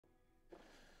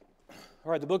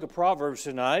All right, the book of Proverbs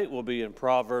tonight will be in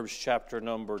Proverbs chapter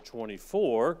number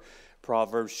 24.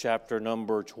 Proverbs chapter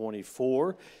number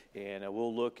 24. And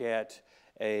we'll look at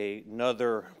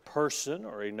another person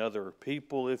or another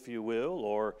people, if you will,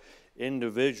 or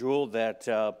individual that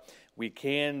we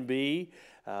can be.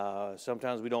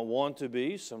 Sometimes we don't want to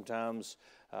be. Sometimes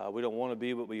we don't want to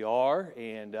be what we are.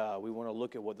 And we want to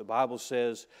look at what the Bible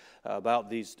says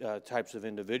about these types of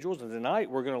individuals. And tonight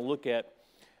we're going to look at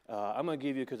I'm going to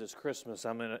give you, because it's Christmas,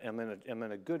 I'm in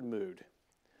a good mood.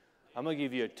 I'm going to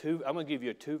give you a two.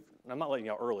 I'm not letting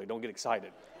y'all early. Don't get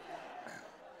excited.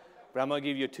 But I'm going to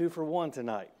give you a 2-for-1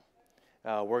 tonight.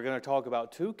 We're going to talk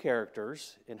about two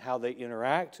characters and how they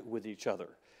interact with each other.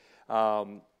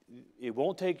 It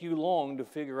won't take you long to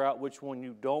figure out which one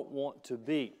you don't want to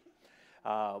be.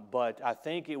 But I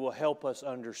think it will help us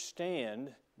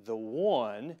understand the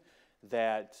one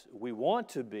that we want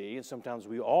to be, and sometimes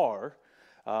we are,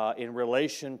 in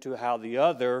relation to how the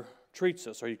other treats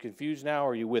us. Are you confused now,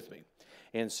 or are you with me?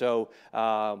 And so,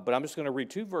 but I'm just going to read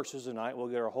 2 verses tonight. We'll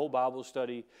get our whole Bible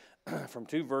study from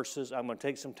 2 verses. I'm going to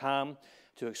take some time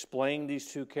to explain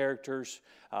these two characters,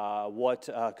 what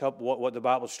the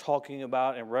Bible's talking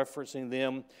about and referencing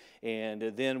them. And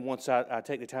then once I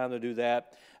take the time to do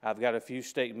that, I've got a few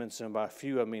statements, and by a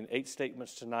few I mean 8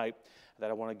 statements tonight, that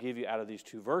I want to give you out of these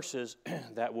 2 verses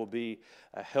that will be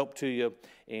a help to you,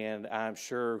 and I'm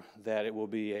sure that it will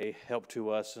be a help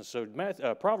to us. And so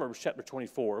Proverbs chapter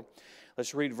 24,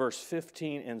 let's read verse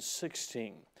 15 and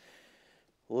 16.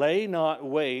 Lay not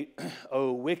wait,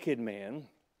 O wicked man,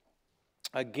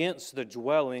 against the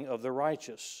dwelling of the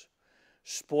righteous.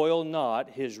 Spoil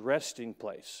not his resting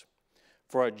place.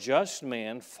 For a just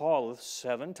man falleth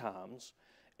 7 times,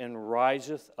 and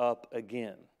riseth up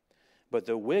again. But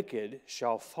the wicked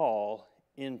shall fall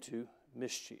into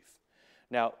mischief.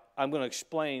 Now, I'm going to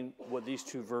explain what these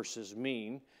 2 verses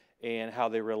mean and how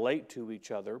they relate to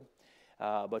each other.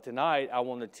 But tonight, I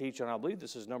want to teach on, I believe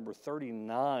this is number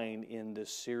 39 in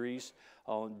this series,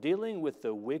 on dealing with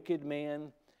the wicked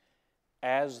man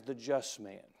as the just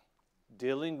man.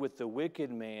 Dealing with the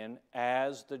wicked man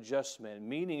as the just man,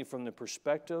 meaning from the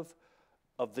perspective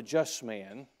of the just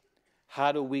man,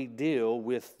 how do we deal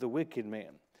with the wicked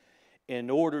man? In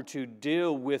order to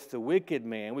deal with the wicked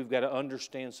man, we've got to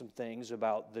understand some things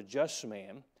about the just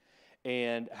man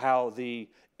and how the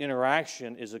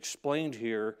interaction is explained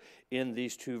here in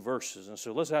these 2 verses. And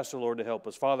so let's ask the Lord to help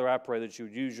us. Father, I pray that you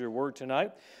would use your word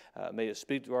tonight. May it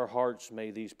speak to our hearts.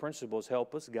 May these principles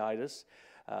help us, guide us.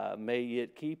 May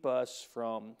it keep us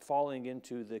from falling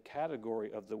into the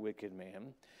category of the wicked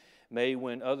man. May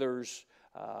when others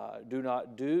do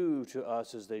not do to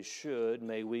us as they should,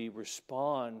 may we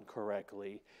respond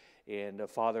correctly. And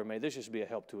Father, may this just be a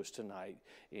help to us tonight.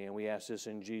 And we ask this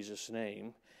in Jesus'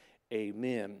 name.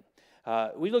 Amen.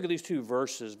 We look at these 2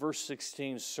 verses. Verse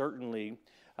 16 certainly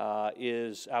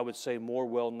is, I would say, more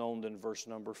well-known than verse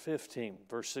number 15.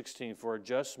 Verse 16, for a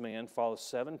just man falleth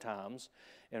 7 times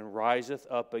and riseth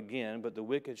up again, but the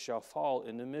wicked shall fall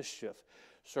into mischief.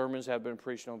 Sermons have been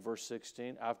preached on verse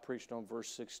 16. I've preached on verse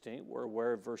 16. We're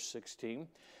aware of verse 16.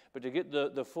 But to get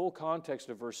the full context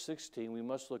of verse 16, we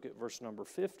must look at verse number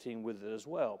 15 with it as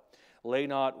well. Lay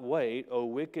not wait, O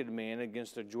wicked man,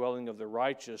 against the dwelling of the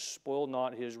righteous. Spoil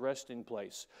not his resting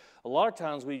place. A lot of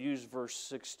times we use verse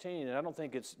 16, and I don't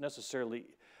think it's necessarily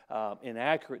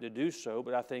inaccurate to do so,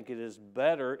 but I think it is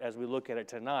better as we look at it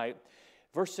tonight.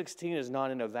 Verse 16 is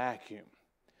not in a vacuum,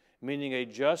 meaning a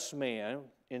just man,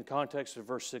 in context of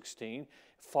verse 16,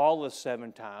 falleth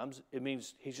 7 times. It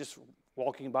means he's just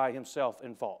walking by himself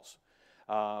and falls.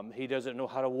 He doesn't know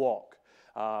how to walk.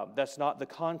 That's not the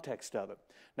context of it.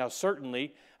 Now,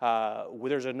 certainly,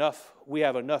 we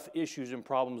have enough issues and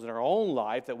problems in our own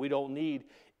life that we don't need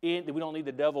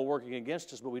the devil working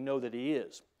against us, but we know that he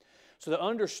is. So to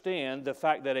understand the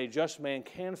fact that a just man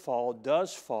can fall,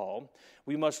 does fall,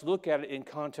 we must look at it in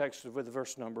context with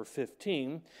verse number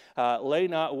 15. Lay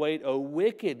not wait, O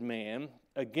wicked man,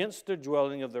 against the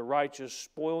dwelling of the righteous,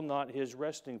 spoil not his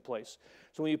resting place.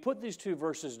 So when you put these 2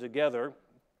 verses together,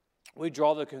 we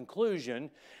draw the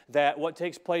conclusion that what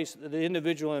takes place, the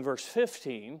individual in verse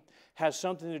 15, has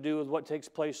something to do with what takes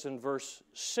place in verse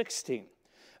 16.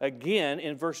 Again,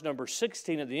 in verse number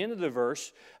 16, at the end of the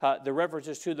verse, the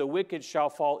references to the wicked shall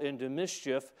fall into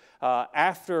mischief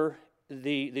after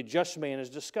the just man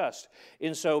is discussed.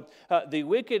 And so the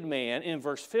wicked man in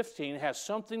verse 15 has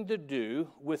something to do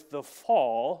with the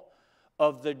fall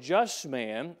of the just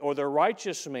man or the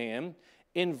righteous man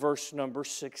in verse number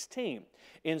 16.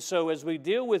 And so as we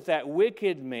deal with that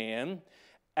wicked man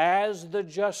as the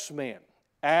just man,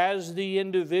 as the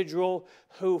individual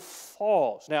who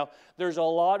falls. Now, there's a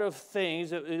lot of things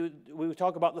that we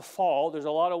talk about the fall. There's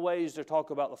a lot of ways to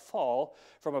talk about the fall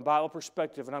from a Bible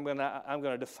perspective, and I'm going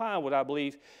to define what I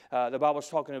believe the Bible's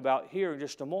talking about here in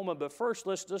just a moment. But first,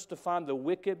 let's define the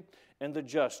wicked and the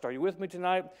just. Are you with me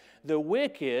tonight? The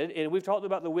wicked, and we've talked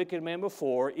about the wicked man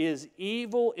before, is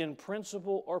evil in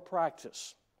principle or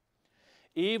practice.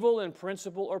 Evil in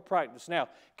principle or practice. Now,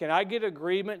 can I get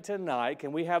agreement tonight?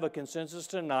 Can we have a consensus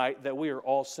tonight that we are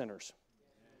all sinners?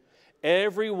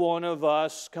 Every one of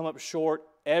us come up short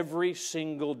every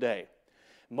single day.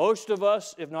 Most of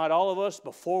us, if not all of us,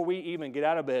 before we even get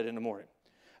out of bed in the morning.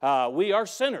 We are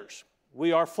sinners.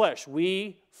 We are flesh.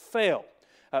 We fail.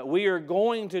 We are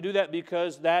going to do that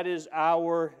because that is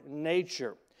our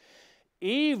nature.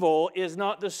 Evil is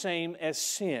not the same as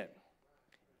sin.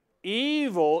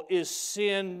 Evil is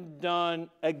sin done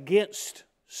against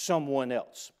someone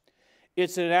else.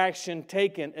 It's an action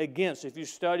taken against. If you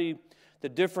study the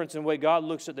difference in the way God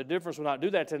looks at the difference, we'll not do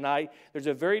that tonight. There's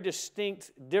a very distinct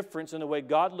difference in the way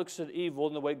God looks at evil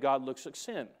and the way God looks at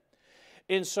sin.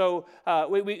 And so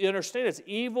we understand it's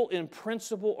evil in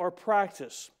principle or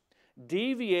practice,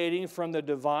 deviating from the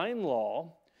divine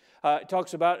law. It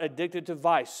talks about addicted to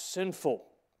vice, sinful.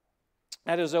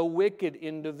 That is a wicked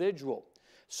individual.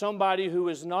 Somebody who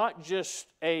is not just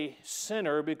a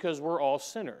sinner because we're all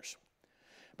sinners,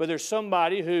 but there's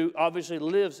somebody who obviously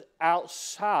lives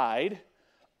outside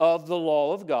of the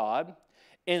law of God,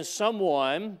 and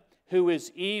someone who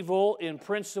is evil in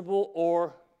principle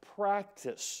or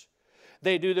practice.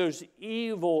 They do those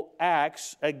evil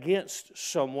acts against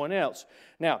someone else.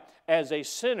 Now, as a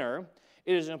sinner,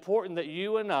 it is important that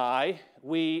you and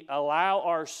we allow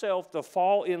ourselves to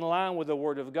fall in line with the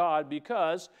Word of God,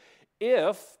 because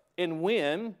if and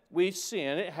when we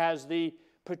sin, it has the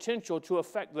potential to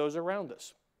affect those around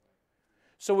us.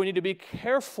 So we need to be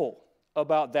careful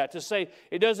about that. To say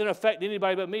it doesn't affect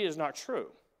anybody but me is not true,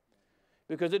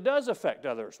 because it does affect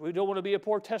others. We don't want to be a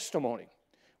poor testimony.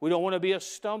 We don't want to be a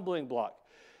stumbling block.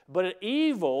 But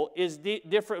evil is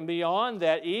different beyond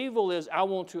that. Evil is, I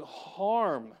want to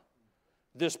harm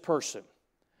this person.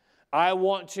 I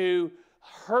want to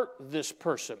hurt this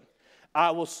person.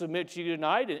 I will submit to you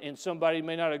tonight, and somebody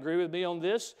may not agree with me on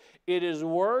this. It is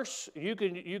worse. You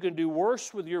can do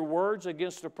worse with your words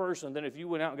against a person than if you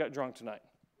went out and got drunk tonight.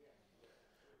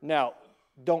 Now,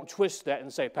 don't twist that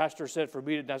and say, Pastor said for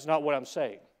me, that's not what I'm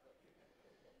saying.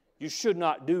 You should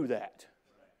not do that.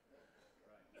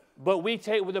 But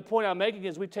the point I'm making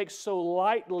is we take so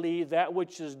lightly that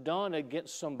which is done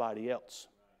against somebody else.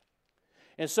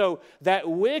 And so that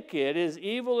wicked is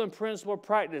evil in principle or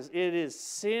practice. It is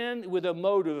sin with a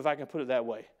motive, if I can put it that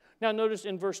way. Now notice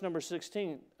in verse number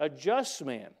 16, a just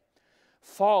man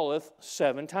falleth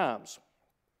 7 times.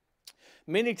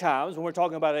 Many times when we're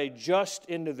talking about a just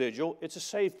individual, it's a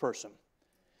saved person.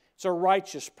 It's a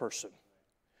righteous person.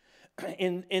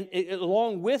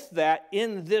 Along with that,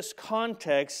 in this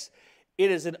context,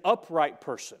 it is an upright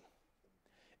person.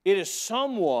 It is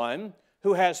someone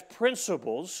who has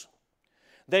principles.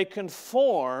 They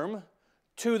conform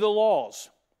to the laws.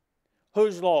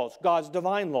 Whose laws? God's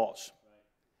divine laws.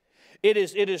 It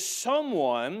is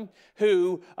someone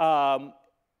who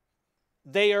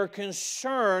they are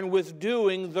concerned with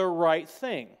doing the right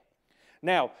thing.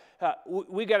 Now,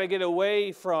 we got to get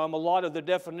away from a lot of the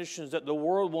definitions that the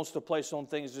world wants to place on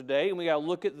things today, and we got to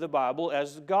look at the Bible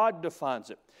as God defines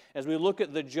it. As we look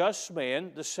at the just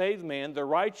man, the saved man, the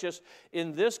righteous,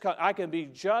 in this, I can be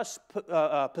just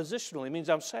positionally. It means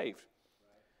I'm saved.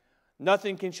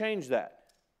 Nothing can change that.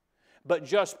 But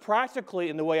just practically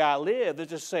in the way I live is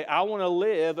to say, I want to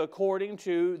live according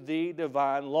to the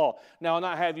divine law. Now, I'll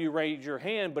not have you raise your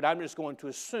hand, but I'm just going to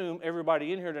assume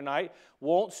everybody in here tonight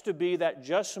wants to be that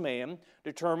just man,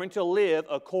 determined to live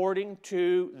according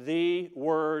to the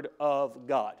Word of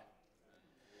God.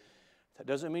 That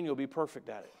doesn't mean you'll be perfect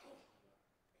at it.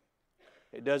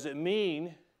 It doesn't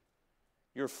mean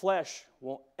your flesh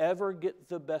won't ever get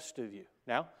the best of you.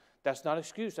 Now, that's not an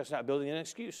excuse. That's not building an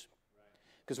excuse.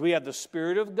 Because we have the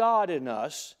Spirit of God in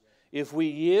us. If we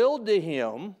yield to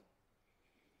Him,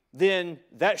 then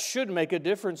that should make a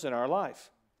difference in our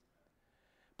life.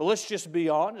 But let's just be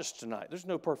honest tonight. There's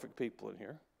no perfect people in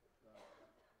here.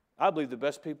 I believe the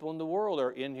best people in the world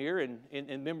are in here,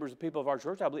 and members of people of our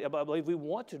church. I believe we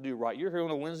want to do right. You're here on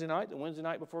a Wednesday night, the Wednesday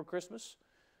night before Christmas.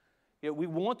 Yeah, we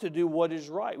want to do what is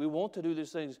right. We want to do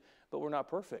these things, but we're not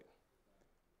perfect.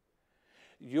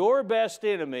 Your best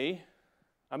enemy,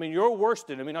 your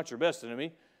worst enemy, not your best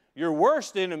enemy, your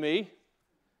worst enemy,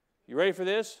 you ready for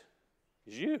this?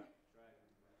 Is you.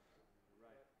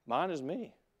 Mine is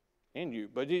me. And you.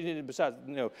 But besides,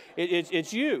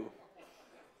 it's you.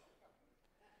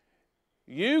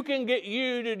 You can get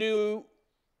you to do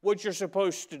what you're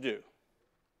supposed to do.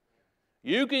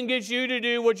 You can get you to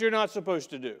do what you're not supposed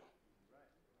to do.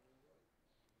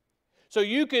 So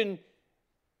you can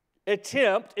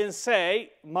attempt and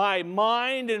say, my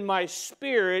mind and my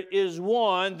spirit is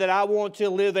one that I want to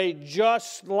live a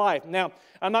just life. Now,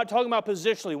 I'm not talking about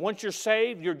positionally. Once you're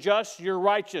saved, you're just, you're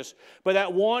righteous. But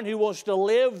that one who wants to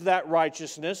live that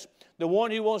righteousness, the one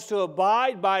who wants to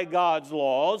abide by God's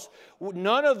laws,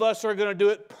 none of us are going to do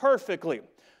it perfectly.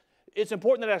 It's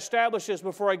important that I establish this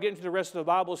before I get into the rest of the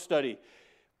Bible study.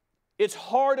 It's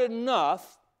hard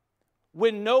enough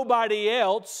when nobody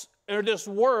else or this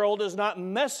world is not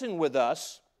messing with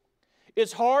us.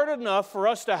 It's hard enough for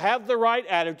us to have the right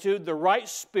attitude, the right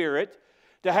spirit,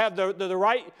 to have the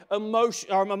right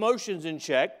emotions in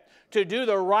check, to do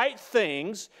the right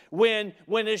things when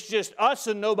it's just us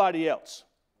and nobody else.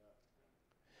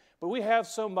 But we have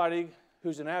somebody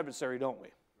who's an adversary, don't we?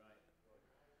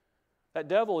 That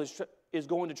devil is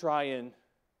going to try and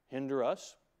hinder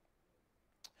us.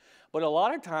 But a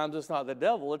lot of times it's not the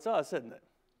devil, it's us, isn't it?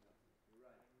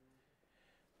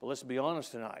 But let's be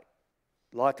honest tonight.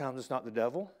 A lot of times it's not the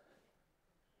devil.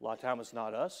 A lot of times it's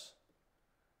not us.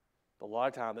 But a lot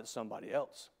of times it's somebody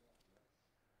else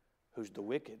who's the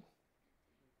wicked.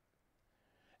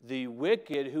 The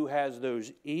wicked who has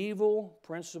those evil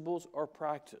principles or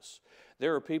practice.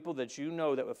 There are people that you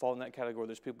know that would fall in that category.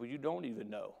 There's people you don't even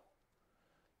know.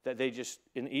 That they just,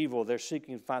 in evil, they're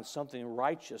seeking to find something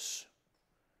righteous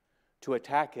to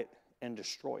attack it and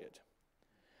destroy it.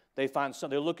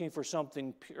 They're looking for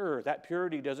something pure. That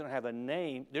purity doesn't have a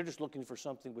name. They're just looking for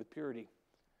something with purity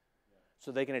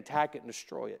so they can attack it and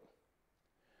destroy it.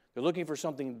 They're looking for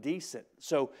something decent.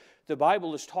 So the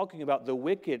Bible is talking about the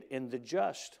wicked and the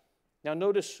just. Now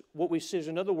notice what we see is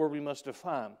another word we must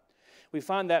define. We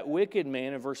find that wicked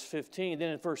man in verse 15.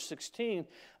 Then in verse 16,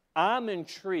 I'm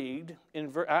interested in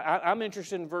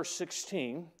verse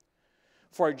 16.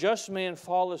 For a just man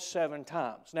falleth 7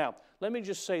 times. Now, let me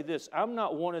just say this. I'm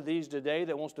not one of these today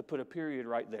that wants to put a period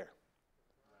right there.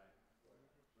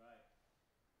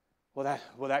 Well,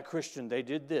 that Christian, they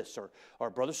did this, or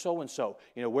brother so-and-so,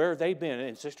 where have they been?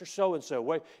 And sister so-and-so,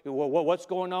 what's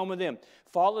going on with them?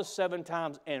 Falleth 7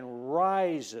 times and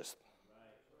riseth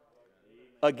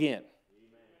again.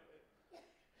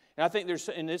 And I think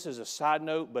and this is a side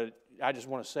note, but I just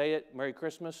want to say it, Merry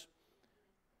Christmas.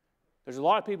 There's a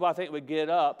lot of people I think would get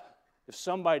up if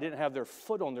somebody didn't have their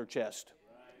foot on their chest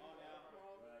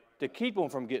to keep them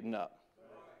from getting up.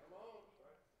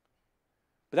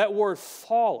 But that word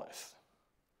falleth,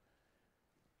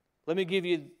 let me give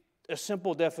you a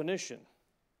simple definition,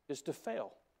 is to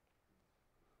fail.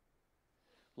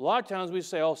 A lot of times we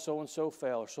say, oh, so-and-so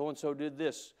fell, or so-and-so did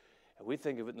this, and we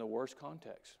think of it in the worst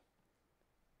context.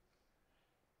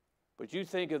 But you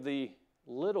think of the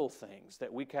little things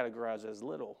that we categorize as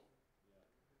little.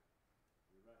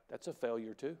 That's a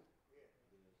failure too.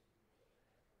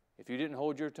 If you didn't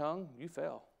hold your tongue, you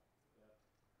fell.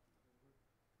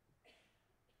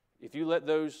 If you let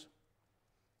those,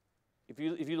 if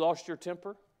you lost your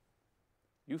temper,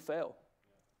 you fell.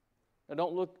 Now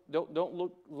don't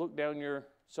look down your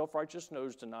self-righteous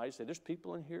nose tonight. Say, there's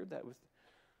people in here that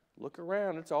look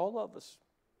around. It's all of us.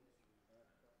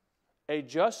 A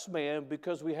just man,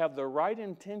 because we have the right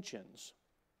intentions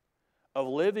of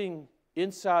living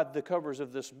inside the covers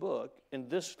of this book, in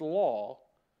this law,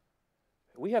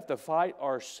 we have to fight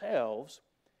ourselves.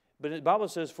 But the Bible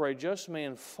says, for a just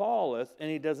man falleth, and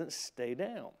he doesn't stay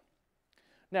down.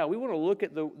 Now, we want to look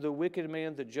at the wicked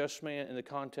man, the just man, in the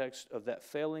context of that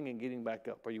failing and getting back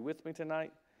up. Are you with me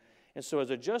tonight? And so as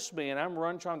a just man,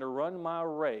 I'm trying to run my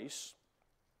race.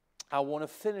 I want to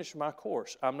finish my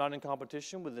course. I'm not in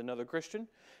competition with another Christian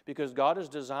because God has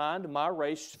designed my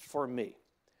race for me.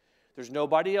 There's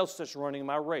nobody else that's running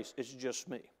my race. It's just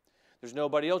me. There's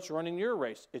nobody else running your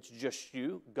race. It's just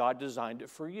you. God designed it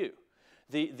for you.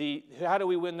 How do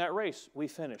we win that race? We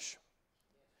finish.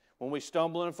 When we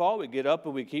stumble and fall, we get up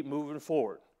and we keep moving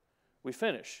forward. We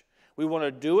finish. We want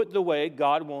to do it the way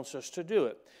God wants us to do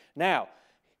it. Now,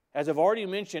 as I've already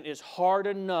mentioned, it's hard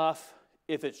enough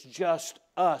if it's just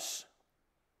us.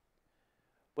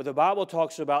 But the Bible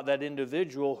talks about that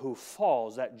individual who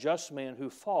falls, that just man who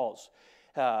falls.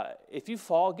 If you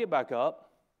fall, get back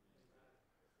up.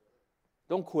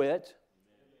 Don't quit.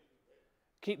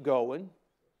 Keep going.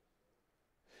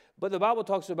 But the Bible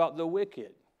talks about the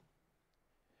wicked.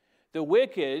 The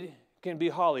wicked can be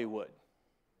Hollywood.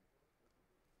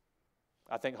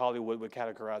 I think Hollywood would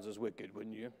categorize as wicked,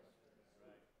 wouldn't you?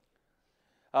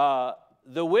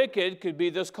 The wicked could be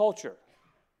this culture.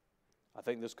 I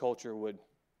think this culture would.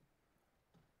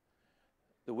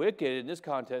 The wicked in this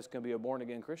context can be a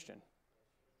born-again Christian.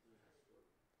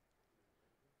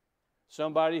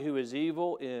 Somebody who is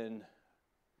evil in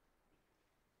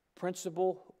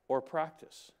principle or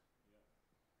practice.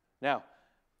 Now,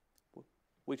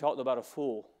 we talked about a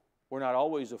fool. We're not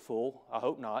always a fool. I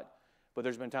hope not. But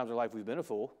there's been times in our life we've been a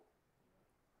fool.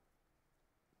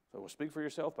 So we'll speak for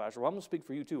yourself, Pastor. Well, I'm going to speak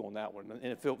for you too on that one,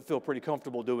 and feel pretty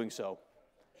comfortable doing so.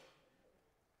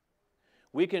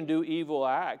 We can do evil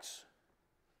acts.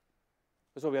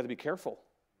 That's why we have to be careful.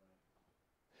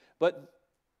 But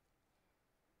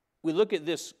we look at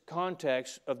this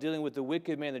context of dealing with the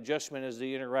wicked man, the just man as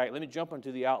they interact. Let me jump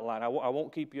into the outline. I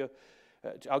won't keep you.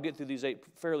 I'll get through these 8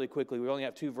 fairly quickly. We only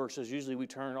have 2 verses. Usually we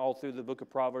turn all through the book of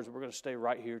Proverbs. We're going to stay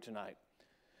right here tonight.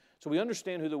 So we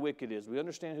understand who the wicked is. We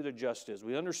understand who the just is.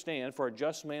 We understand for a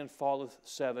just man falleth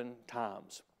 7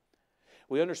 times.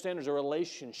 We understand there's a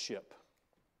relationship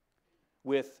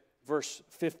with verse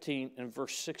 15 and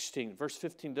verse 16. Verse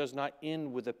 15 does not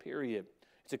end with a period.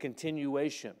 It's a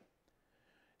continuation.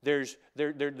 There's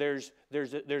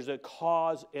a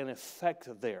cause and effect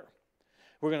there.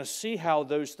 We're going to see how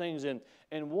those things, and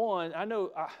one, I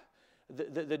know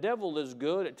the devil is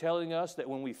good at telling us that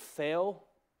when we fail,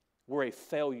 we're a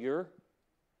failure.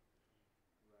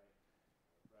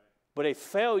 But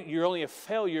you're only a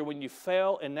failure when you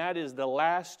fail, and that is the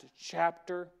last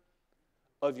chapter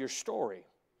of your story.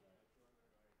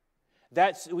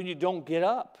 That's when you don't get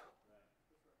up.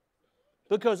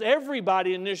 Because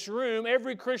everybody in this room,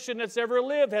 every Christian that's ever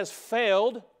lived has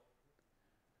failed.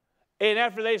 And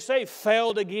after they say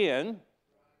failed again,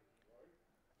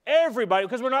 everybody,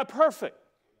 because we're not perfect.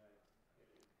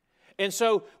 And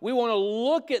so we want to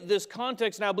look at this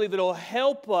context, and I believe it'll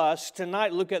help us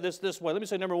tonight look at this way. Let me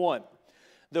say number 1.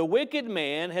 The wicked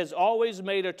man has always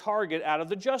made a target out of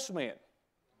the just man.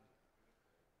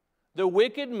 The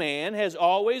wicked man has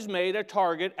always made a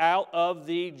target out of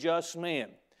the just man.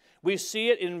 We see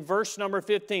it in verse number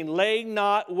 15. Lay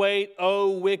not wait,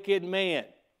 O wicked man.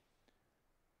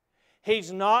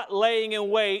 He's not laying in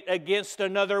wait against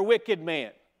another wicked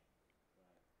man.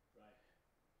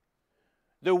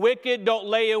 The wicked don't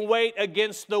lay in wait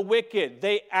against the wicked.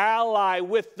 They ally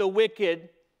with the wicked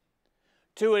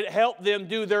to help them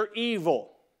do their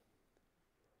evil.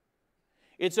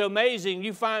 It's amazing.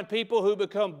 You find people who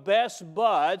become best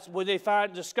buds when they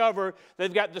discover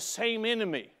they've got the same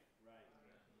enemy.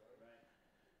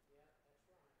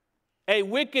 A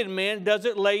wicked man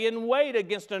doesn't lay in wait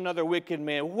against another wicked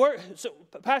man.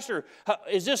 Pastor,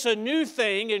 is this a new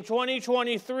thing in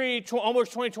 2023,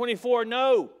 almost 2024?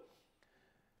 No.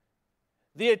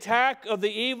 The attack of the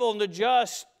evil and the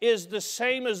just is the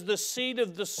same as the seed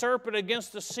of the serpent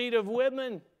against the seed of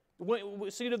women,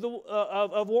 seed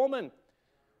of woman.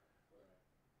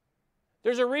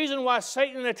 There's a reason why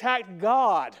Satan attacked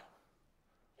God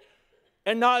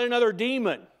and not another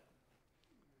demon.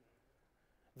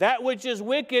 That which is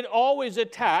wicked always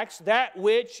attacks that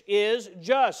which is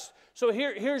just. So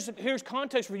here's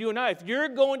context for you and I. If you're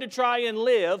going to try and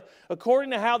live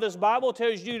according to how this Bible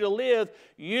tells you to live,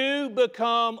 you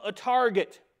become a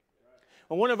target.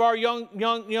 When one of our young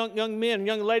men,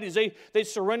 young ladies, they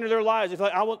surrender their lives. If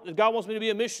God wants me to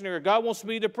be a missionary, God wants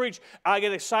me to preach, I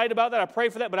get excited about that. I pray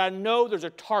for that, but I know there's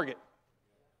a target.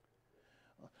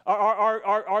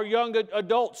 Our young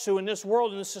adults who in this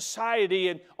world, in this society,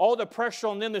 and all the pressure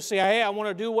on them to say, hey, I want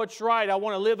to do what's right, I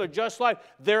want to live a just life,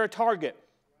 they're a target.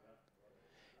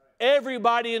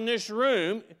 Everybody in this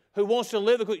room who wants to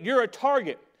live, you're a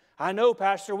target. I know,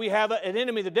 Pastor, we have an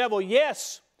enemy, the devil.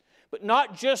 Yes, but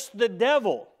not just the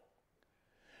devil.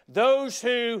 Those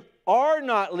who are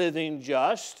not living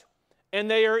just, and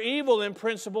they are evil in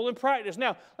principle and practice.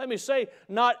 Now, let me say,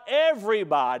 not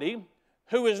everybody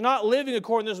who is not living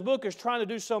according to this book is trying to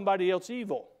do somebody else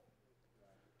evil.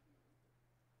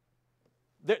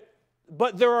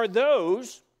 But there are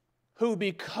those who,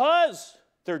 because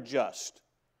they're just,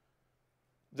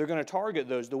 they're going to target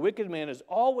those. The wicked man has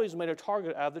always made a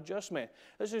target out of the just man.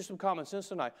 Let's do some common sense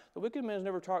tonight. The wicked man has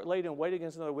never laid in wait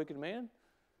against another wicked man.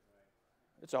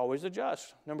 It's always the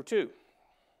just. Number 2,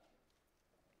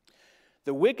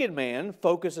 the wicked man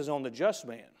focuses on the just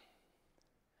man.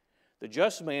 The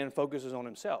just man focuses on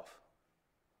himself.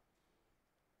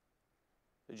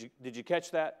 Did you catch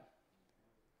that?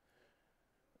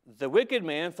 The wicked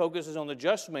man focuses on the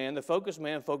just man. The focused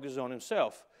man focuses on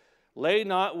himself. Lay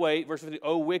not wait, verse 50,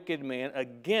 O wicked man,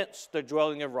 against the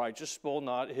dwelling of righteous, spoil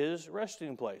not his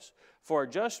resting place. For a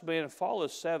just man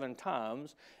falleth 7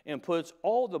 times and puts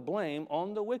all the blame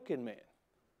on the wicked man.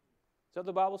 Is that what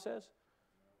the Bible says? Is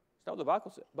that what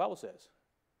the Bible says?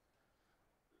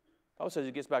 Bible says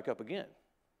he gets back up again.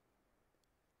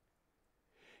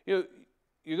 You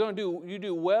know, you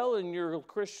do well in your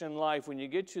Christian life when you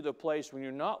get to the place when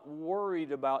you're not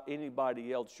worried about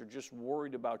anybody else, you're just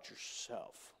worried about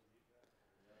yourself.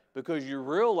 Because you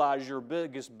realize your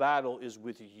biggest battle is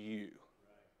with you.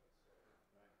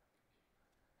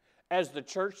 As the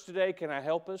church today, can I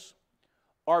help us?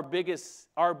 Our biggest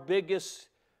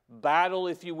battle,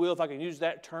 if you will, if I can use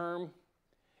that term,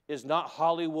 is not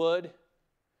Hollywood.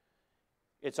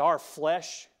 It's our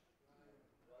flesh.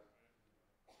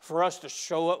 For us to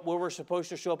show up where we're supposed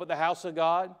to show up at the house of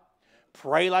God,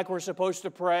 pray like we're supposed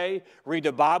to pray, read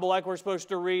the Bible like we're supposed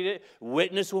to read it,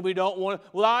 witness when we don't want to.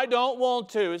 Well, I don't want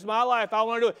to. It's my life. I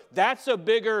want to do it. That's a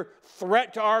bigger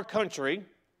threat to our country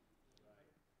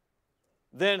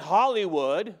than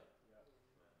Hollywood.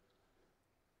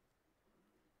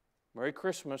 Merry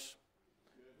Christmas.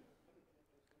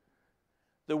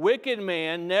 The wicked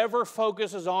man never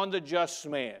focuses on the just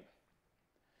man.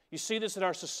 You see this in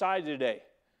our society today.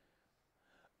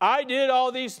 I did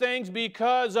all these things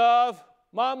because of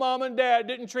my mom and dad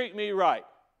didn't treat me right.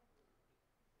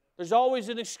 There's always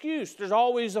an excuse. There's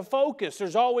always a focus.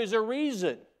 There's always a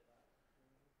reason.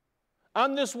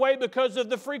 I'm this way because of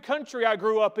the free country I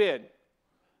grew up in.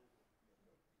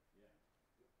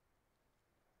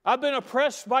 I've been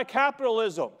oppressed by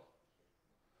capitalism.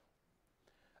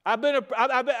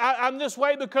 I'm this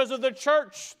way because of the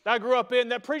church I grew up in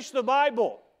that preached the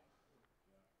Bible.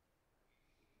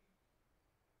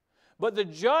 But the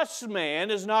just man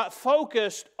is not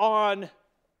focused on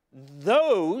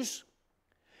those.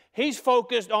 He's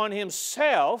focused on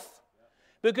himself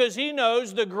because he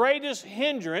knows the greatest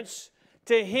hindrance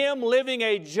to him living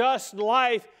a just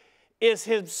life is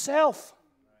himself.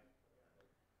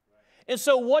 And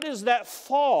so what is that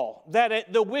fall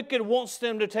that the wicked wants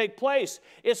them to take place?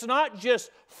 It's not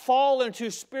just fall into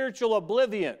spiritual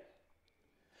oblivion.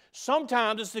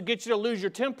 Sometimes it's to get you to lose your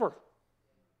temper.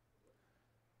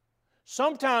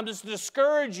 Sometimes it's to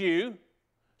discourage you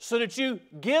so that you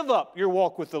give up your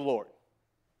walk with the Lord.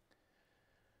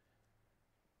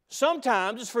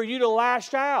 Sometimes it's for you to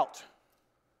lash out,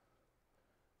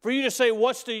 for you to say,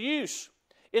 what's the use?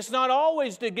 It's not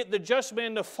always to get the just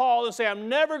man to fall and say, I'm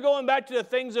never going back to the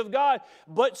things of God,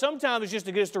 but sometimes it's just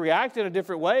to get us to react in a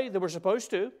different way than we're supposed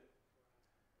to.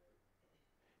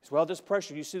 Well, this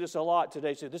pressure, you see this a lot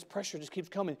today. So this pressure just keeps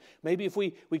coming. Maybe if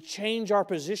we change our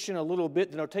position a little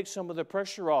bit, then it'll take some of the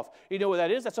pressure off. You know what that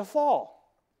is? That's a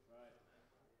fall.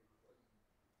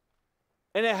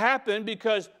 And it happened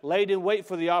because laid in wait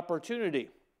for the opportunity.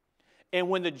 And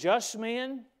when the just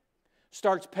man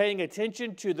starts paying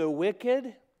attention to the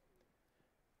wicked,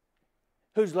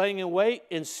 who's laying in wait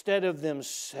instead of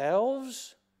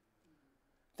themselves,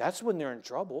 that's when they're in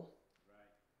trouble.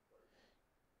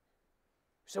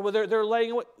 So well, they're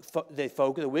laying away.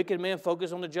 The wicked man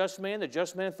focuses on the just man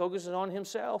focuses on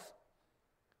himself.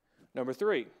 Number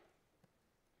 3,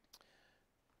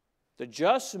 the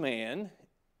just man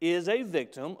is a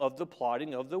victim of the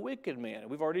plotting of the wicked man.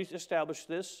 We've already established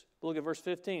this. Look at verse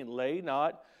 15. Lay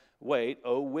not wait,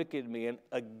 O wicked man,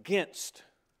 against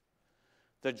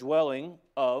the dwelling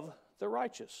of the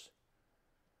righteous.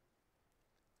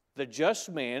 The just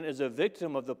man is a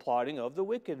victim of the plotting of the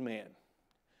wicked man.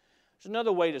 There's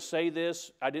another way to say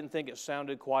this. I didn't think it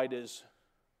sounded quite as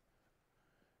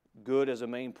good as a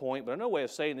main point, but another way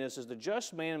of saying this is the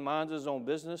just man minds his own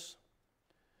business,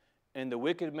 and the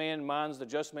wicked man minds the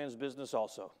just man's business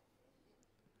also.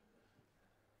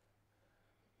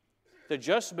 The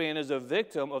just man is a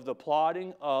victim of the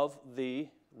plotting of the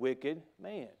wicked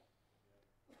man.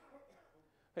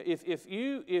 If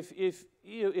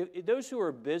those who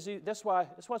are busy, that's why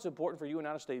it's important for you and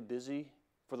I to stay busy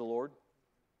for the Lord.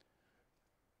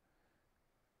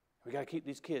 We got to keep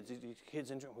these kids in.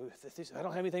 I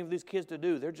don't have anything for these kids to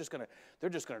do. They're just gonna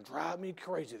drive me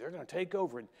crazy. They're gonna take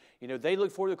over, and they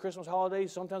look forward to the Christmas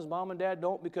holidays. Sometimes mom and dad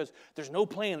don't because there's no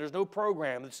plan, there's no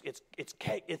program.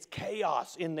 It's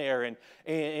chaos in there, and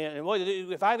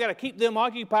if I've got to keep them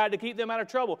occupied to keep them out of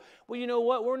trouble, well, you know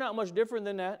what? We're not much different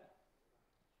than that.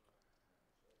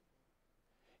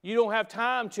 You don't have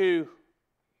time to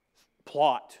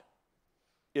plot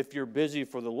if you're busy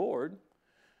for the Lord.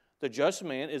 The just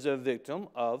man is a victim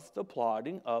of the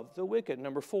plotting of the wicked.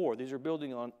 Number 4, these are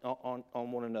building on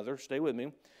one another. Stay with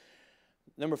me.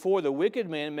 Number 4, the wicked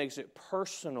man makes it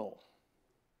personal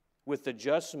with the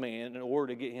just man in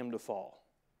order to get him to fall.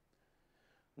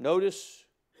 Notice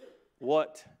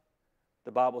what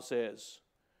the Bible says.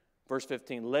 Verse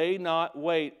 15, lay not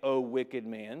wait, O wicked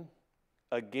man,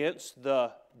 against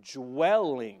the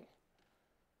dwelling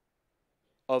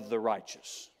of the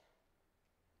righteous.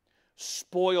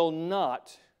 Spoil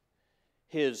not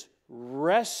his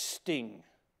resting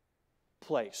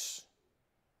place.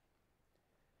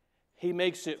 He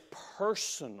makes it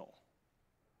personal.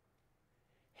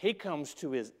 He comes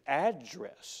to his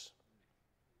address.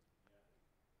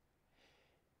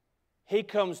 He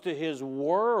comes to his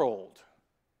world.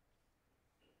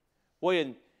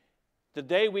 When the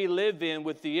day we live in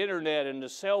with the internet and the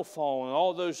cell phone and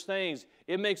all those things,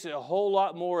 it makes it a whole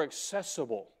lot more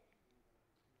accessible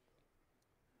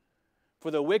for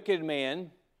the wicked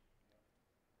man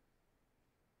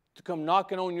to come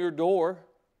knocking on your door.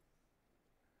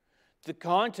 The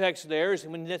context there is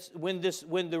when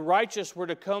the righteous were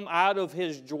to come out of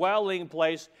his dwelling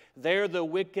place, there the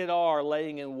wicked are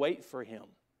laying in wait for him.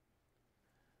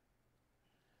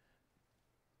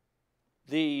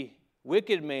 The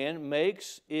wicked man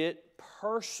makes it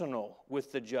personal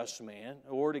with the just man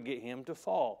in order to get him to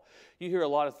fall. You hear a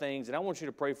lot of things, and I want you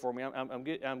to pray for me. I'm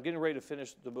getting ready to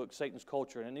finish the book, Satan's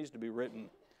Culture, and it needs to be written.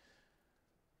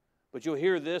 But you'll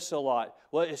hear this a lot.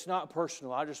 Well, it's not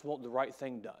personal. I just want the right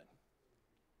thing done.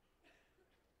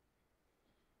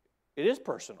 It is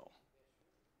personal.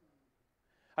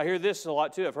 I hear this a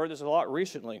lot too. I've heard this a lot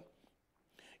recently.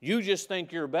 You just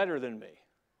think you're better than me.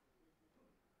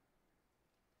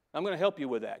 I'm going to help you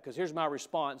with that because here's my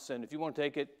response, and if you want to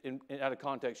take it out of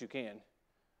context, you can.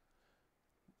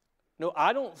 No,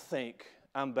 I don't think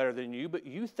I'm better than you, but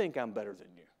you think I'm better than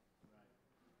you.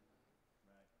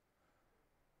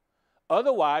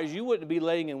 Otherwise, you wouldn't be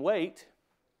laying in wait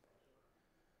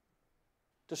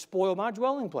to spoil my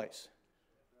dwelling place.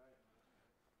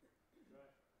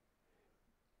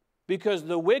 Because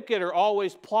the wicked are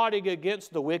always plotting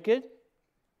against the wicked?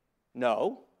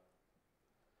 No.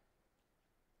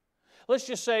 Let's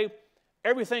just say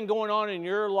everything going on in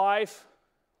your life,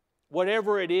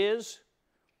 whatever it is,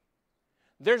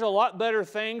 there's a lot better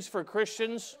things for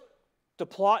Christians to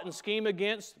plot and scheme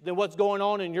against than what's going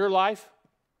on in your life.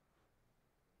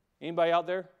 Anybody out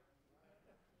there?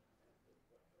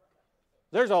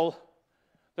 There's a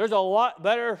lot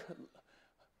better,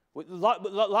 a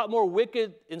lot more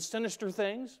wicked and sinister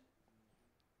things.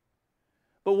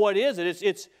 But what is it?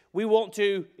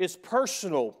 It's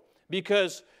personal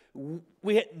because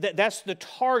that's the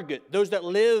target. Those that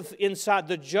live inside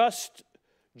the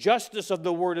justice of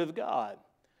the Word of God.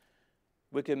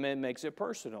 Wicked man makes it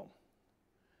personal.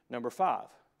 Number 5.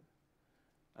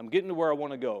 I'm getting to where I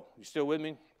want to go. You still with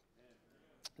me?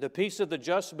 The peace of the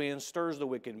just man stirs the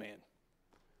wicked man.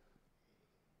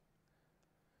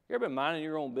 You ever been minding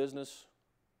your own business?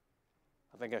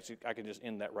 I think I can just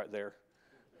end that right there.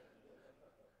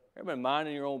 You ever been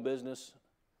minding your own business,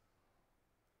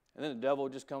 and then the devil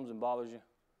just comes and bothers you?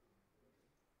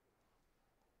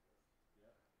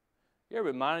 You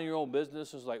ever been minding your own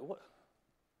business? It's like, what?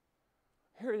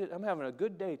 Here it is, I'm having a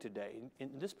good day today.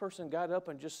 And this person got up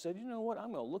and just said, you know what?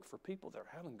 I'm going to look for people that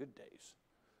are having good days.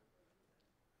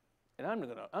 And I'm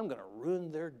going to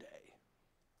ruin their day.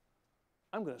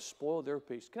 I'm going to spoil their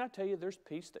peace. Can I tell you there's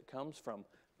peace that comes from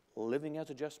living as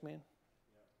a just man?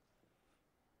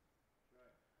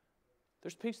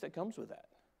 There's peace that comes with that.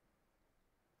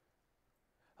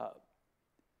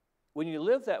 When you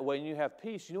live that way and you have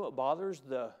peace, you know what bothers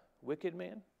the wicked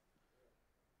man?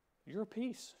 Your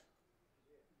peace.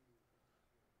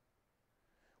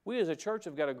 We as a church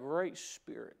have got a great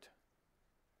spirit.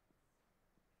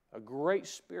 A great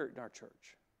spirit in our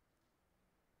church.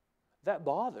 That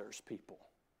bothers people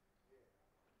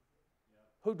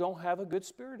who don't have a good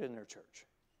spirit in their church.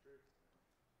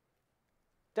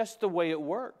 That's the way it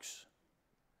works.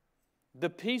 The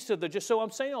peace of the just. So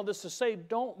I'm saying all this to say,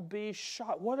 don't be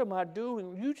shocked. What am I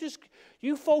doing?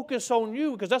 You focus on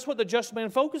you, because that's what the just man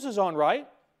focuses on, right?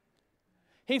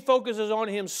 He focuses on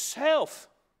himself.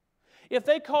 If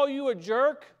they call you a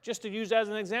jerk, just to use that as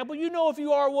an example, you know if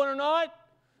you are one or not.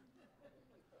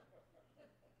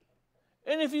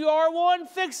 And if you are one,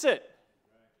 fix it.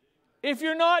 If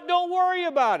you're not, don't worry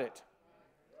about it.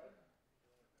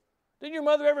 Didn't your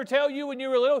mother ever tell you when you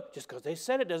were little, just because they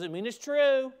said it doesn't mean it's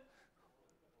true?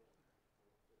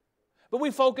 But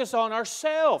we focus on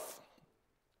ourselves.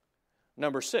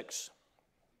 Number 6,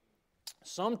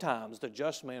 sometimes the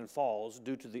just man falls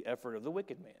due to the effort of the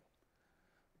wicked man.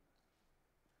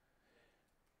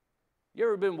 You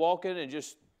ever been walking and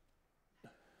just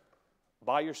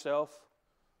by yourself?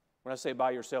 When I say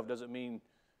by yourself, doesn't mean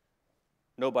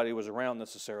nobody was around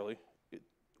necessarily.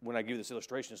 When I give this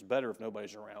illustration, it's better if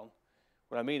nobody's around.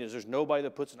 What I mean is there's nobody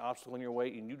that puts an obstacle in your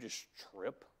way and you just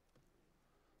trip.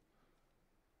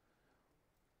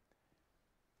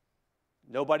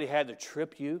 Nobody had to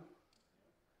trip you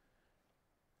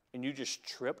and you just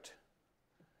tripped.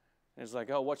 And it's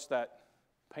like, oh, what's that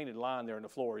painted line there on the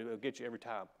floor? It'll get you every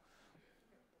time.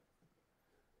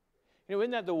 You know,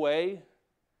 isn't that the way?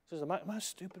 He says, am I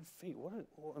stupid feet?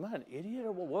 Am I an idiot?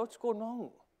 Or what's going on?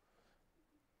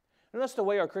 And that's the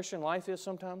way our Christian life is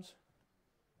sometimes.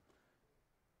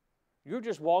 You're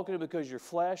just walking because you're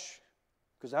flesh,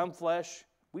 because I'm flesh.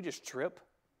 We just trip.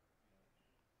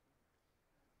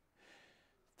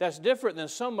 That's different than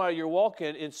somebody you're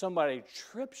walking and somebody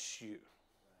trips you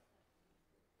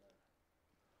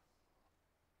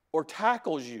or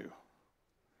tackles you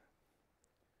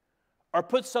or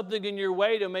puts something in your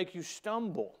way to make you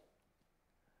stumble.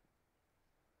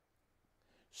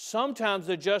 Sometimes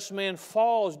the just man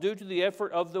falls due to the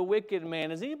effort of the wicked man.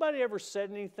 Has anybody ever said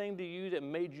anything to you that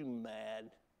made you mad?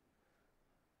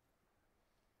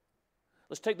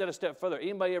 Let's take that a step further.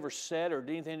 Anybody ever said or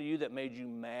did anything to you that made you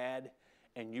mad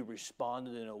and you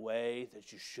responded in a way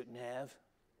that you shouldn't have?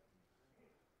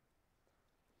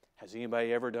 Has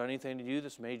anybody ever done anything to you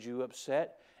that's made you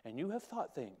upset and you have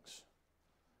thought things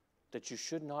that you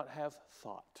should not have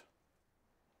thought?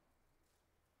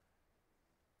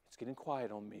 It's getting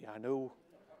quiet on me. I know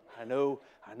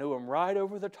I'm right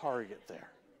over the target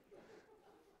there.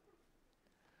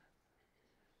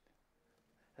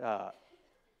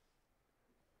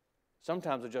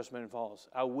 Sometimes a just man falls.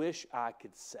 I wish I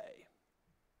could say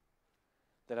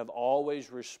that I've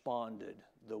always responded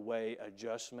the way a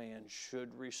just man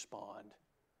should respond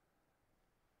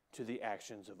to the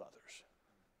actions of others.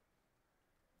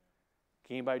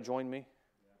 Can anybody join me?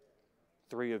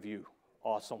 3 of you.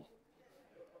 Awesome.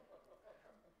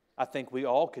 I think we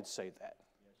all could say that.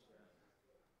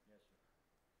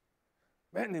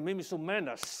 Man, they made me so mad.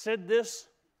 I said this,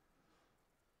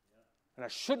 and I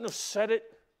shouldn't have said it.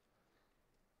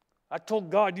 I told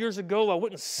God years ago I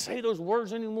wouldn't say those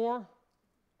words anymore.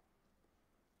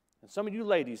 And some of you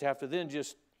ladies have to then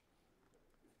just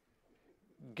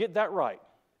get that right.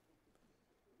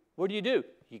 What do?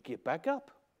 You get back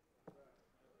up.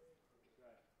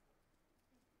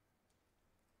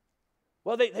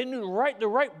 Well, they knew the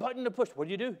right button to push. What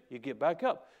do? You get back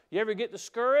up. You ever get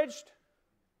discouraged?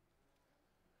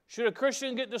 Should a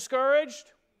Christian get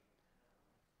discouraged?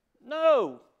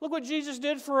 No. Look what Jesus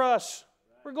did for us.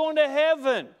 We're going to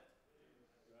heaven.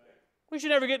 We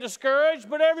should never get discouraged,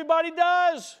 but everybody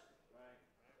does.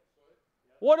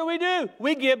 What do?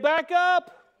 We get back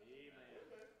up.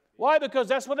 Why? Because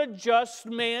that's what a just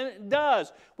man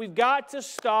does. We've got to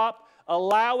stop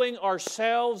allowing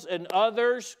ourselves and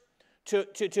others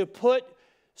to put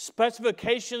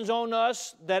specifications on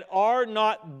us that are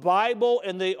not Bible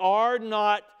and they are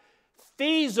not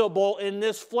feasible in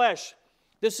this flesh.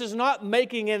 This is not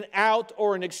making an out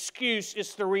or an excuse.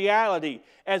 It's the reality.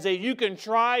 You can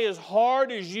try as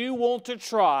hard as you want to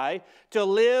try to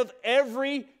live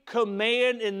every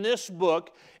command in this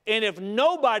book, and if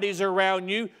nobody's around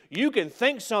you, you can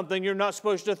think something you're not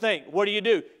supposed to think. What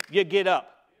do? You get up.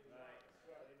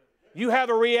 You have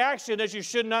a reaction that you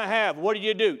should not have. What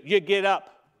do? You get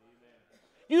up.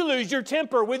 You lose your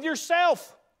temper with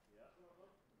yourself.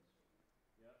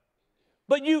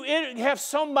 But you have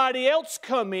somebody else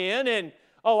come in and,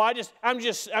 I'm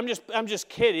just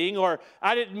kidding, or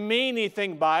I didn't mean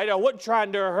anything by it, I wasn't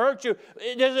trying to hurt you.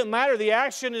 It doesn't matter. The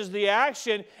action is the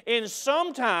action. And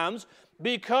sometimes,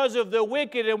 because of the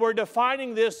wicked, and we're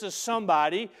defining this as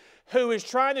somebody who is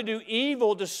trying to do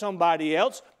evil to somebody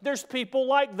else, there's people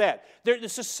like that. The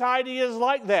society is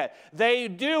like that. They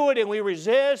do it and we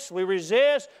resist,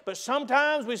 but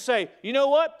sometimes we say, you know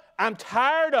what? I'm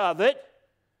tired of it.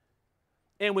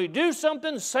 And we do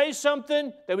something, say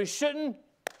something that we shouldn't,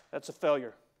 that's a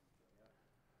failure.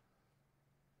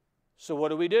 So what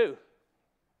do?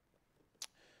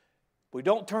 We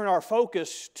don't turn our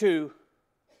focus to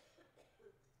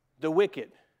the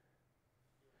wicked.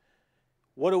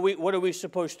 What are we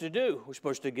supposed to do? We're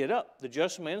supposed to get up. The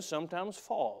just man sometimes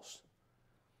falls.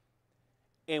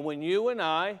 And when you and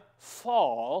I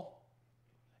fall,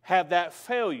 have that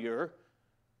failure,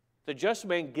 the just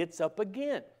man gets up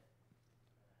again.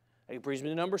 That brings me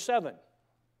to number 7.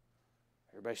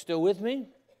 Everybody still with me?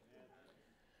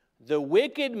 The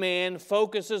wicked man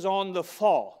focuses on the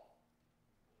fall.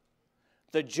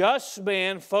 The just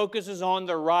man focuses on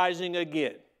the rising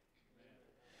again.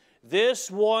 This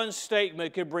one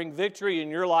statement could bring victory in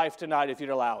your life tonight if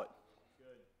you'd allow it.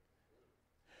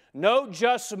 No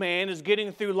just man is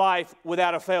getting through life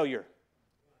without a failure.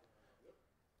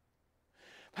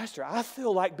 Pastor, I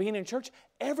feel like being in church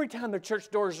every time the church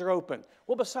doors are open.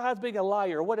 Well, besides being a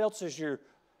liar, what else is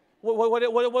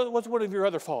what's one of your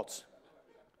other faults?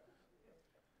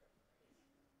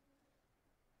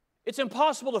 It's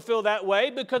impossible to feel that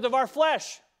way because of our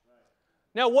flesh.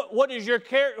 Now, what is your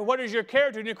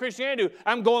character in your Christianity?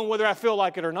 I'm going whether I feel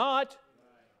like it or not.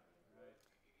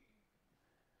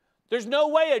 There's no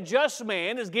way a just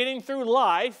man is getting through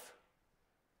life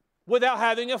without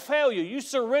having a failure. You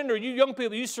surrender, you young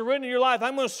people, you surrender your life.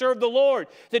 I'm going to serve the Lord.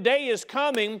 The day is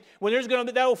coming when there's going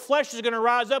to be, that old flesh is going to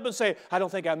rise up and say, I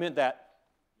don't think I meant that.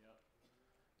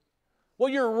 Well,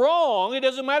 you're wrong. It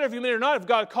doesn't matter if you meant it or not. If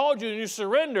God called you and you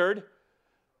surrendered,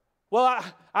 well,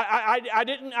 I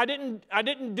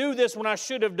didn't do this when I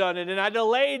should have done it, and I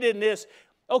delayed in this.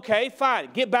 Okay, fine.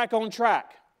 Get back on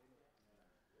track.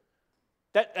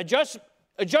 That a just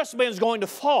man is going to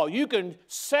fall. You can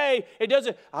say, it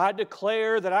doesn't, I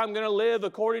declare that I'm going to live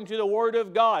according to the Word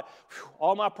of God. Whew,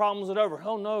 all my problems are over.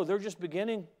 Oh no, they're just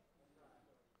beginning.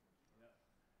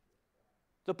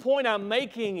 The point I'm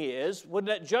making is, when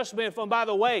that just man fall, by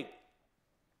the way,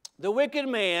 the wicked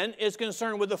man is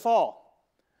concerned with the fall.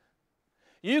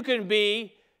 You can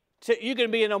be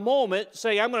in a moment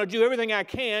saying, I'm going to do everything I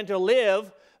can to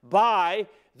live by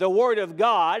the Word of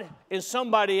God, and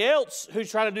somebody else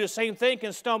who's trying to do the same thing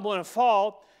can stumble and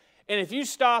fall. And if you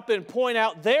stop and point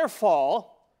out their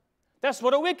fall, that's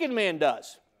what a wicked man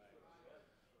does.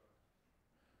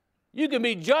 You can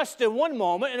be just in one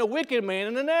moment and a wicked man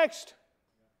in the next.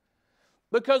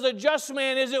 Because a just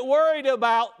man isn't worried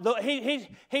about,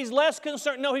 he's less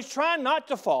concerned. No, he's trying not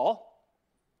to fall.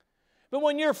 But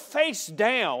when you're face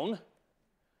down,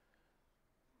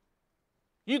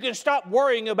 you can stop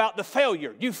worrying about the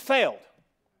failure. You failed.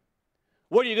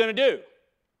 What are you going to do?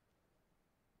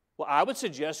 Well, I would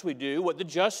suggest we do what the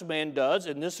just man does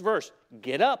in this verse.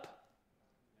 Get up.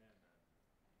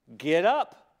 Get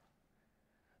up.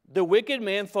 The wicked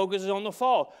man focuses on the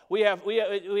fall. We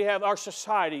have our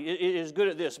society is good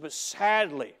at this, but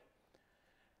sadly,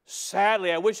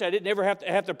 I wish I didn't ever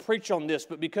have to preach on this,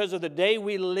 but because of the day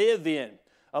we live in,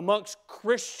 amongst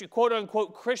Christian,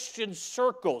 quote-unquote Christian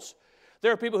circles,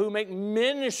 there are people who make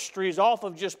ministries off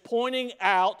of just pointing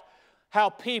out how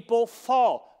people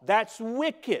fall. That's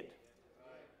wicked.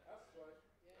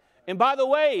 And by the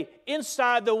way,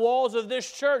 inside the walls of this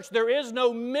church, there is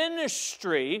no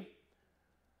ministry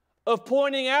of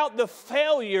pointing out the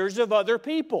failures of other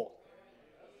people.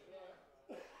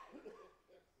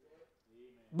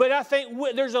 But I think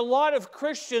there's a lot of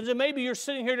Christians, and maybe you're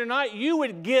sitting here tonight, you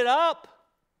would get up,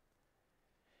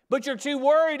 but you're too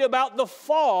worried about the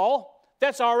fall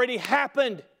that's already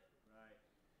happened.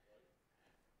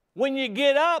 When you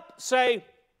get up, say,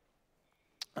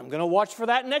 I'm going to watch for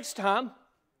that next time.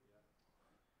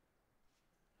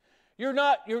 You're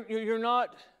not,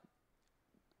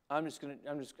 I'm just going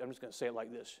to say it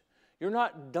like this. You're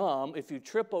not dumb if you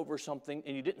trip over something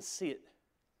and you didn't see it.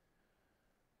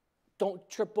 Don't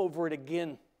trip over it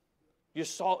again. You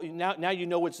saw, now you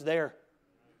know it's there.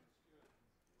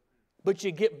 But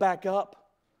you get back up.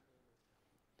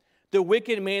 The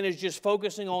wicked man is just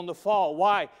focusing on the fall.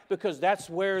 Why? Because that's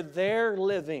where they're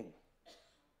living.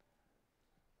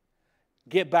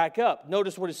 Get back up.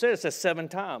 Notice what it says. It says 7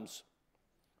 times.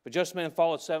 But just man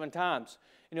falleth 7 times.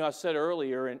 You know, I said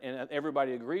earlier, and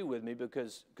everybody agreed with me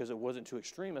because it wasn't too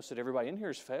extreme. I said, everybody in here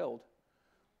has failed.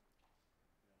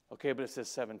 Okay, but it says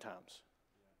 7 times.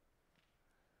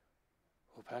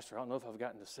 Well, Pastor, I don't know if I've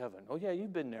gotten to 7. Oh, yeah,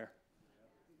 you've been there.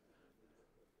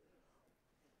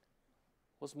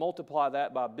 Let's multiply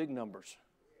that by big numbers.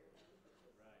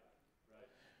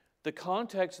 The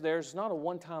context there is not a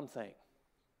one-time thing.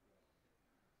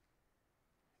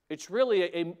 It's really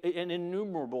an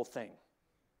innumerable thing.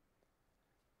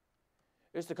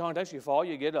 It's the context. You fall,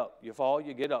 you get up. You fall,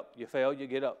 you get up. You fail, you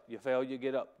get up. You fail, you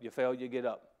get up. You fail, you get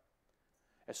up.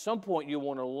 At some point, you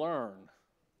want to learn.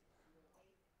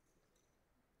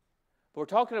 But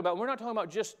we're not talking about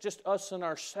just us and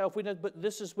ourselves. But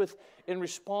this is in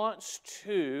response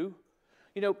to,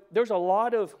 there's a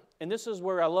lot of, and this is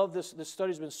where I love this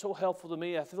study's been so helpful to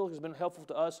me. I feel like it's been helpful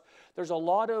to us. There's a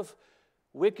lot of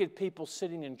wicked people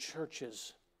sitting in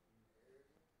churches.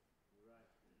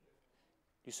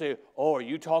 You say, oh, are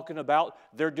you talking about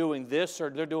they're doing this or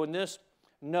they're doing this?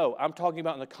 No, I'm talking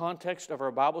about in the context of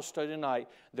our Bible study tonight,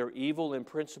 they're evil in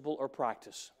principle or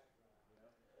practice.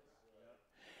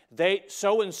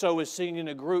 So-and-so is singing in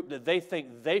a group that they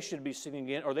think they should be singing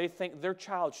in, or they think their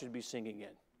child should be singing in.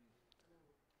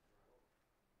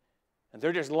 And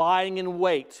they're just lying in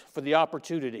wait for the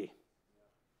opportunity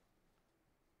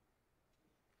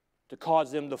to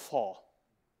cause them to fall.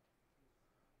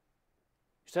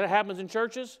 You said it happens in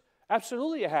churches?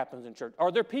 Absolutely it happens in church.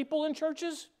 Are there people in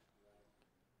churches?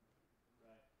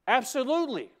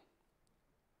 Absolutely.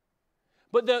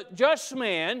 But the just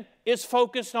man is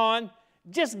focused on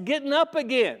just getting up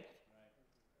again.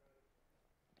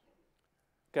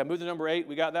 Okay, move to number 8.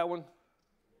 We got that one?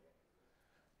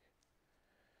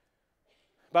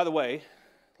 By the way,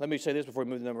 let me say this before we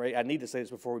move to number 8. I need to say this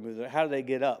before we move to how do they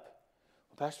get up?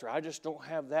 Well, Pastor, I just don't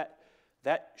have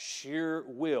that sheer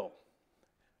will.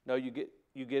 No, you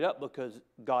get up because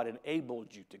God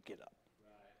enabled you to get up.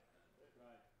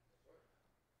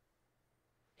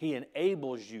 He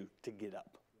enables you to get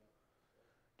up.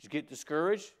 Did you get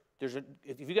discouraged?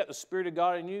 If you got the Spirit of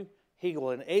God in you, He will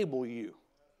enable you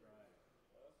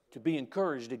to be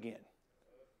encouraged again.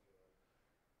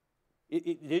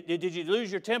 Did you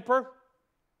lose your temper?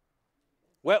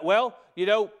 Well, you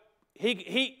know,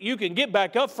 you can get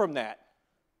back up from that.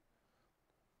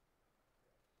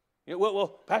 You know, well,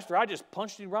 Pastor, I just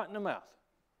punched him right in the mouth.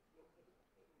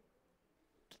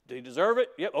 Did he deserve it?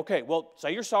 Yep. Okay. Well,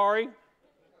 say you're sorry.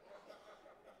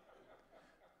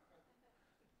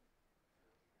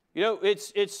 You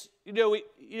know,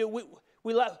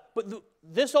 we laugh, but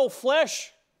this old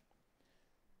flesh.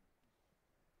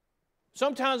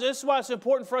 Sometimes this is why it's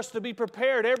important for us to be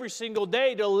prepared every single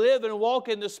day to live and walk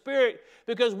in the Spirit,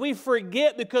 because we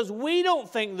forget, because we don't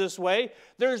think this way.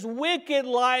 There's wicked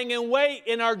lying in wait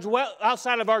in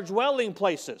outside of our dwelling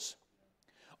places.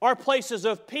 Our places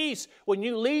of peace. When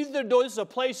you leave the door, this is a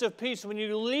place of peace. When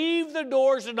you leave the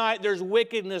doors tonight, there's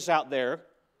wickedness out there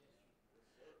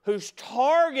who's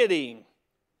targeting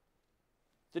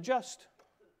the just.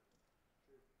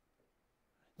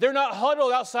 They're not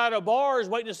huddled outside of bars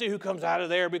waiting to see who comes out of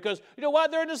there, because, you know what,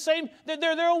 they're in the same,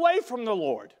 they're away from the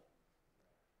Lord.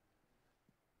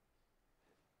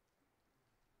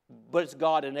 But it's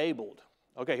God enabled.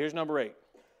 Okay, here's number 8.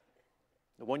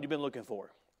 The one you've been looking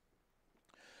for.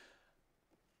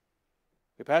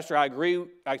 Okay, Pastor, I agree.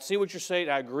 I see what you're saying.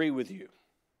 I agree with you.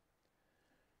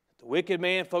 The wicked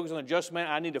man focuses on the just man.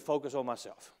 I need to focus on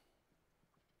myself.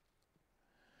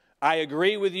 I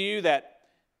agree with you that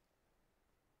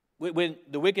when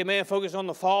the wicked man focuses on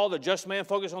the fall, the just man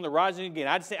focuses on the rising again.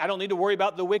 I don't need to worry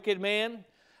about the wicked man.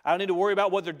 I don't need to worry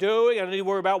about what they're doing. I don't need to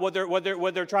worry about what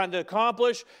they're trying to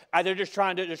accomplish. They're just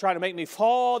trying to make me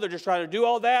fall. They're just trying to do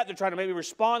all that. They're trying to make me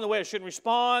respond the way I shouldn't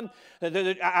respond.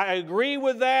 I agree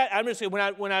with that. I'm just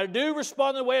when I do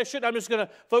respond the way I should, I'm just going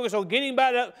to focus on getting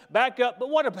back up.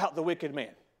 But what about the wicked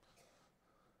man?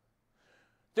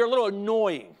 They're a little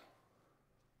annoying.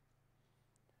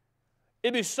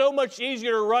 It'd be so much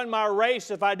easier to run my race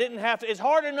if I didn't have to. It's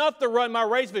hard enough to run my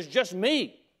race if it's just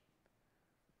me.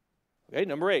 Okay,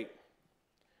 number 8.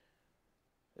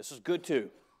 This is good too.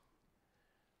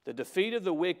 The defeat of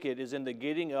the wicked is in the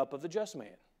getting up of the just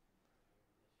man.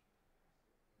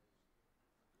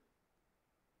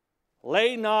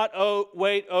 Lay not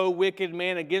wait, O wicked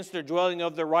man, against the dwelling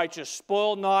of the righteous.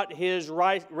 Spoil not his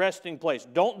resting place.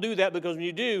 Don't do that, because when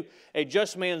you do, a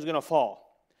just man is going to fall.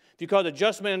 If you cause a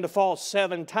just man to fall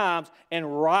 7 times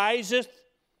and riseth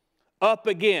up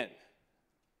again.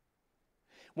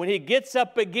 When he gets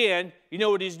up again, you know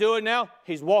what he's doing now?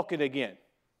 He's walking again.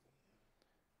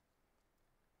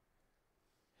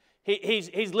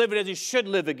 He's living as he should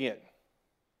live again.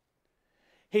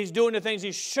 He's doing the things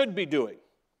he should be doing.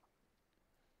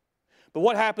 But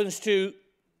what happens to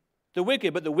the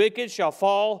wicked? But the wicked shall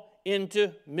fall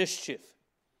into mischief.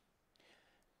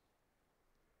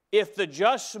 If the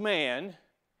just man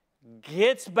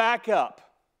gets back up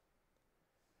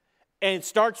and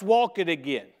starts walking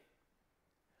again,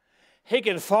 he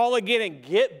can fall again and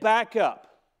get back up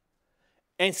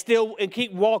and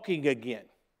keep walking again.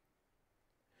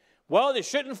 Well, they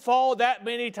shouldn't fall that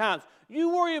many times.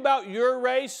 You worry about your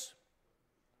race.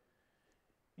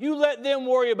 You let them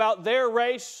worry about their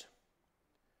race.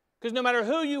 Because no matter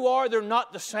who you are, they're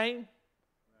not the same.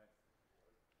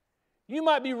 You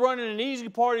might be running an easy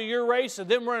part of your race and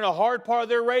them running a hard part of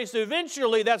their race.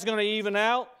 Eventually, that's going to even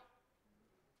out.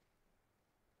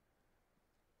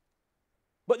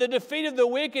 But the defeat of the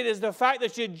wicked is the fact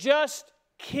that you just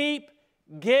keep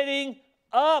getting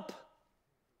up.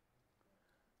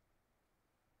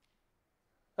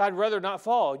 I'd rather not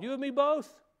fall. You and me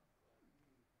both.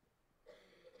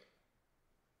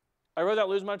 I'd rather not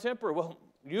lose my temper. Well,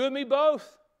 you and me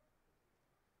both.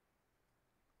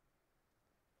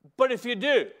 But if you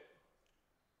do,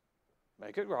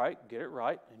 make it right, get it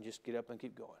right, and just get up and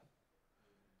keep going.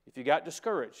 If you got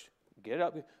discouraged, get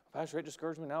up. Pastor, it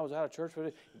discouraged me. Now I was out of church.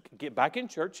 Get back in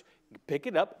church, pick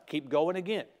it up, keep going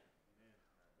again.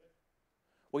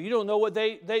 Well, you don't know what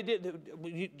they did.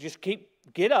 You just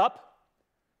get up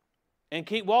and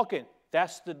keep walking.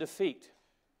 That's the defeat.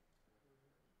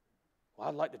 Well,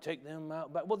 I'd like to take them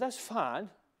out back. Well, that's fine.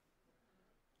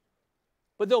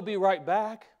 But they'll be right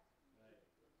back.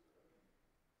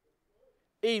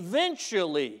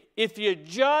 Eventually, if you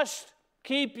just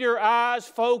keep your eyes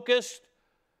focused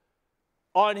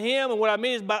on Him, and what I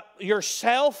mean is about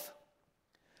yourself,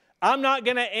 I'm not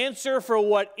going to answer for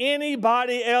what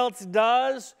anybody else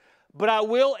does, but I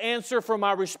will answer for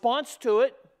my response to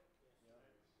it.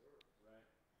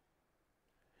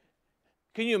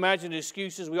 Can you imagine the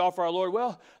excuses we offer our Lord?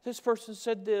 Well, this person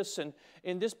said this, and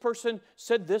this person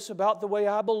said this about the way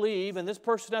I believe, and this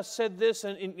person has said this,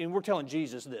 and we're telling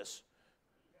Jesus this.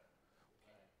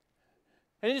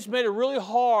 And it just made it really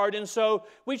hard, and so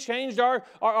we changed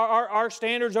our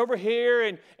standards over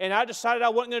here, and I decided I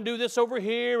wasn't going to do this over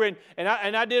here, and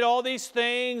I did all these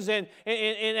things, and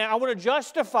I want to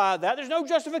justify that. There's no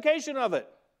justification of it.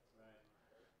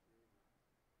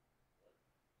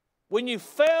 When you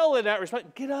fail in that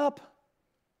respect, get up.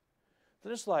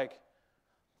 Then it's like,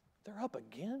 they're up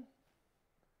again?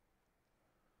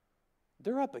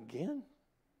 They're up again?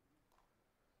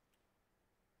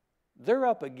 They're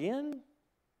up again?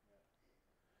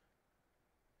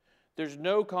 There's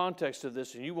no context to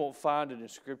this, and you won't find it in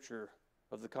Scripture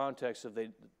of the context of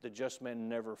the just man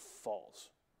never falls.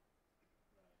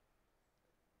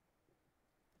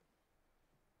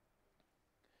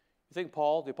 You think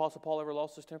the Apostle Paul ever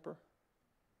lost his temper?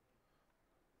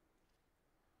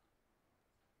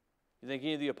 You think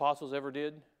any of the apostles ever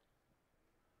did?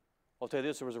 I'll tell you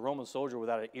this, there was a Roman soldier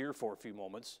without an ear for a few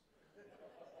moments.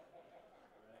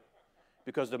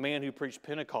 Because the man who preached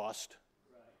Pentecost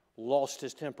lost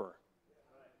his temper.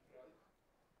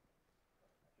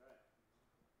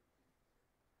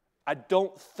 I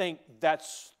don't think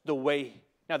that's the way,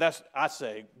 now that's, I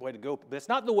say, way to go, but it's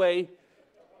not the way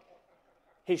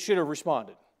he should have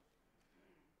responded.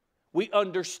 We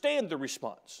understand the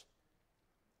response.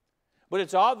 But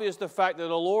it's obvious the fact that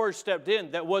the Lord stepped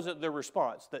in, that wasn't the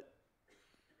response that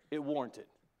it warranted.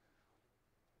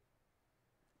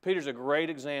 Peter's a great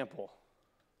example.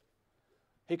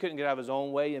 He couldn't get out of his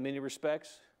own way in many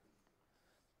respects,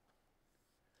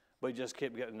 but he just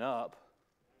kept getting up.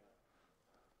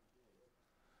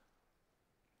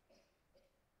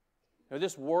 Now,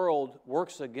 this world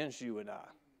works against you and I.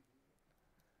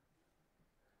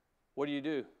 What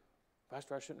do?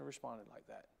 Pastor, I shouldn't have responded like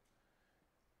that.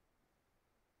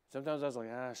 Sometimes I was like,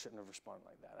 I shouldn't have responded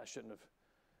like that. I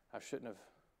shouldn't have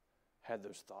had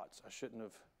those thoughts. I shouldn't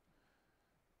have.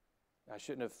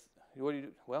 What do you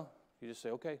do? Well, you just say,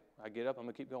 okay, I get up, I'm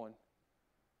going to keep going.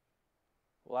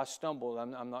 Well, I stumbled,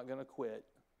 I'm not going to quit.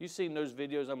 You've seen those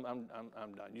videos, I'm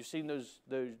done. You've seen those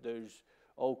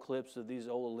old clips of these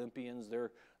old Olympians,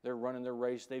 they're running their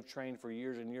race, they've trained for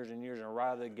years and years and years, and right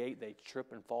out of the gate, they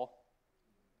trip and fall.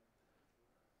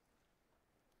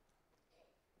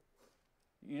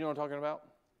 You know what I'm talking about?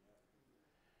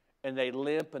 And they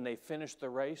limp and they finish the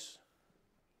race.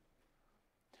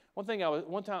 One time I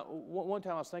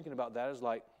was thinking about that is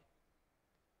like,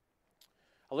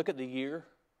 I look at the year,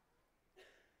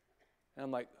 and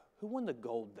I'm like, who won the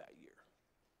gold that year?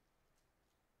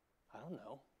 I don't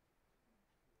know.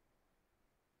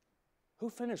 Who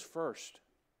finished first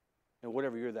in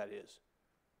whatever year that is?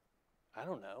 I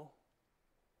don't know.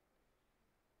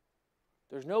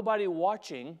 There's nobody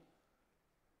watching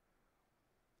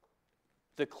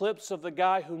the clips of the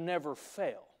guy who never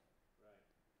failed,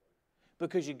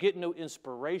 because you get no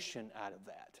inspiration out of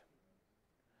that.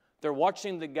 They're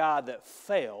watching the guy that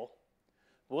failed,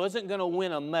 wasn't going to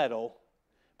win a medal,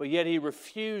 but yet he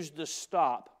refused to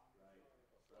stop.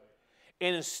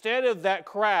 And instead of that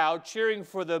crowd cheering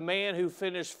for the man who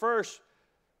finished first,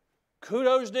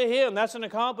 kudos to him, that's an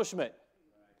accomplishment.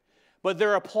 But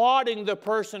they're applauding the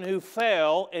person who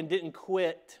fell and didn't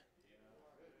quit.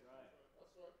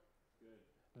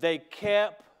 They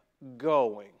kept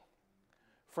going.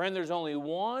 Friend, there's only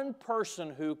one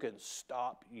person who can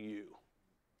stop you.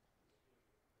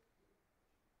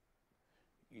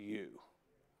 You.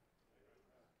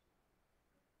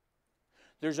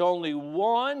 There's only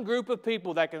one group of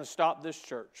people that can stop this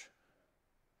church.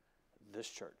 This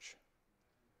church.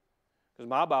 Because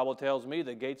my Bible tells me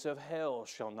the gates of hell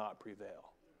shall not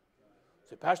prevail.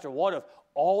 Say, Pastor, what if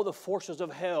all the forces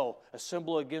of hell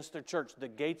assemble against the church? The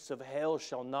gates of hell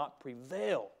shall not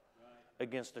prevail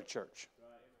against the church.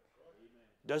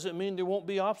 Doesn't mean there won't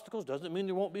be obstacles. Doesn't mean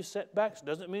there won't be setbacks.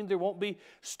 Doesn't mean there won't be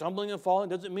stumbling and falling.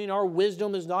 Doesn't mean our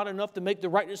wisdom is not enough to make the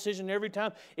right decision every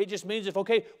time. It just means if,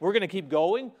 okay, we're going to keep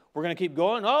going. We're going to keep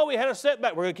going. Oh, we had a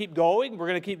setback. We're going to keep going. We're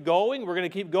going to keep going. We're going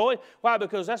to keep going. Why?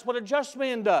 Because that's what a just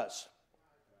man does.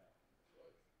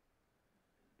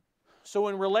 So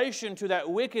in relation to that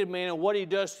wicked man and what he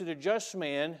does to the just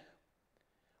man,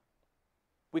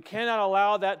 we cannot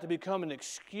allow that to become an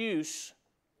excuse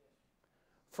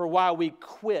for why we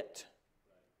quit.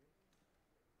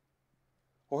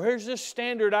 Or here's this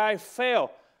standard, I fail.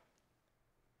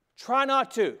 Try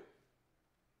not to.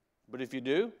 But if you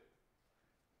do,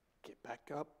 get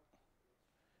back up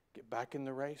get back in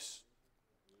the race.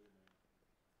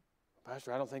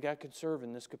 Pastor, I don't think I can serve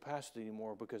in this capacity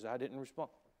anymore because I didn't respond.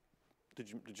 Did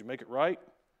you make it right?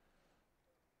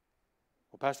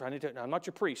 Well, Pastor, I'm not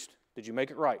your priest. Did you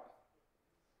make it right?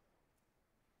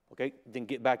 Okay, then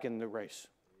get back in the race.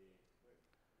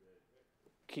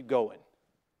 Keep going.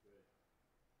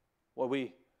 Well,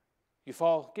 you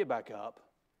fall, get back up.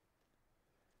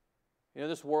 You know,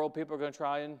 this world, people are going to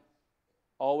try and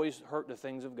always hurt the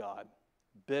things of God.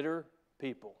 Bitter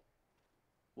people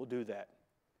will do that.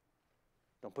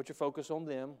 Don't put your focus on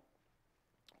them.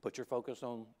 Put your focus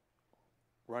on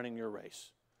running your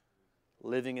race,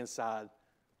 living inside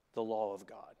the law of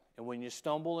God. And when you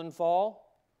stumble and fall,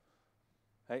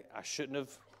 hey, I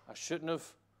shouldn't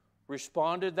have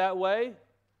responded that way.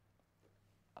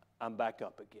 I'm back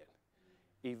up again.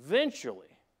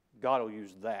 Eventually, God will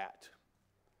use that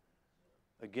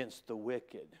against the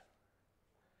wicked.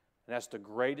 And that's the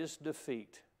greatest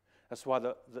defeat. That's why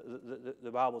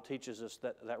the Bible teaches us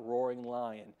that roaring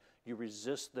lion, you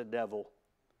resist the devil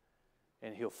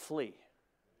and he'll flee.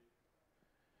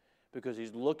 Because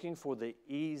he's looking for the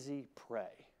easy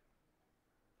prey.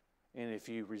 And if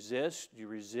you resist,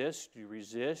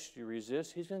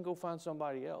 he's going to go find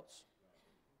somebody else.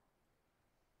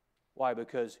 Why?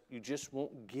 Because you just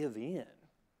won't give in.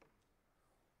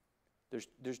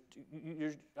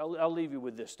 I'll leave you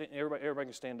with this. Everybody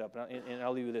can stand up, and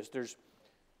I'll leave you with this.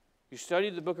 You study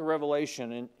the book of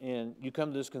Revelation, and you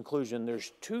come to this conclusion.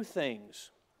 There's two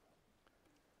things.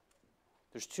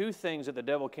 There's two things that the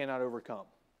devil cannot overcome.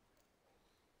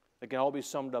 They can all be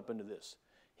summed up into this.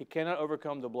 He cannot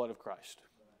overcome the blood of Christ.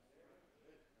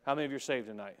 How many of you are saved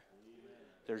tonight?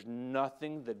 There's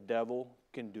nothing the devil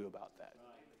can do about that.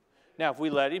 Now, if we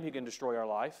let him, he can destroy our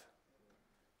life.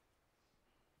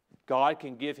 God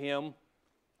can give him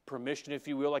permission, if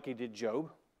you will, like he did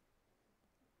Job,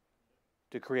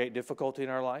 to create difficulty in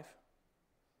our life.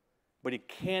 But he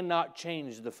cannot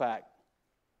change the fact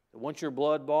that once you're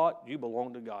blood bought, you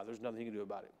belong to God. There's nothing he can do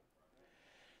about it.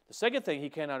 The second thing he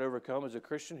cannot overcome is a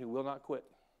Christian who will not quit.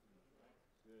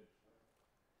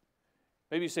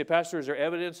 Maybe you say, Pastor, is there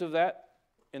evidence of that?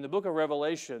 In the book of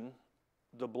Revelation,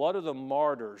 the blood of the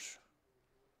martyrs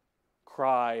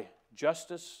cry,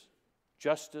 justice,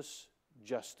 justice,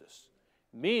 justice.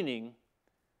 Meaning,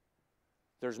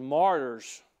 there's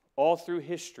martyrs all through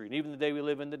history, and even the day we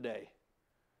live in today,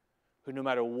 who no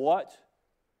matter what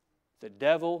the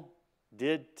devil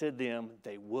did to them,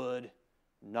 they would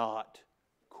not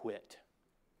quit.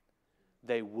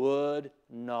 They would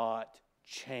not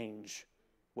change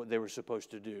what they were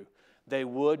supposed to do. They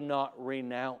would not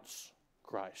renounce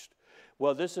Christ.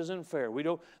 Well, this isn't fair. We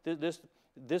don't.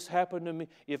 This happened to me.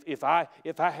 If I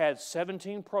had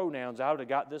 17 pronouns, I would have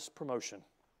got this promotion.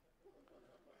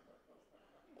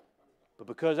 But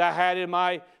because I had in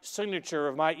my signature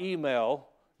of my email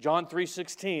John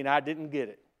 3:16, I didn't get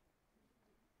it.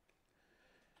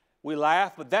 We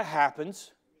laugh, but that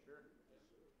happens.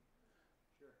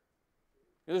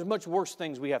 There's much worse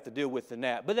things we have to deal with than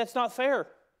that. But that's not fair.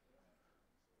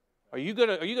 Are you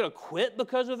gonna quit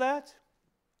because of that?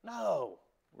 No.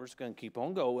 We're just going to keep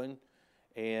on going.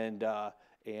 And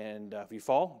if you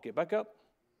fall, get back up.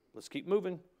 Let's keep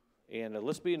moving. And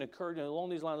let's be an encouragement. Along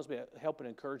these lines, let's be a help and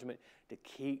encouragement to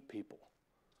keep people.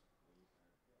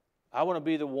 I want to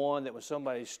be the one that when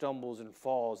somebody stumbles and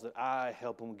falls, that I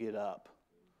help them get up,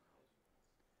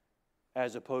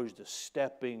 as opposed to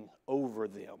stepping over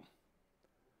them,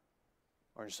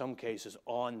 or in some cases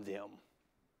on them,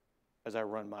 as I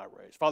run my race. Father,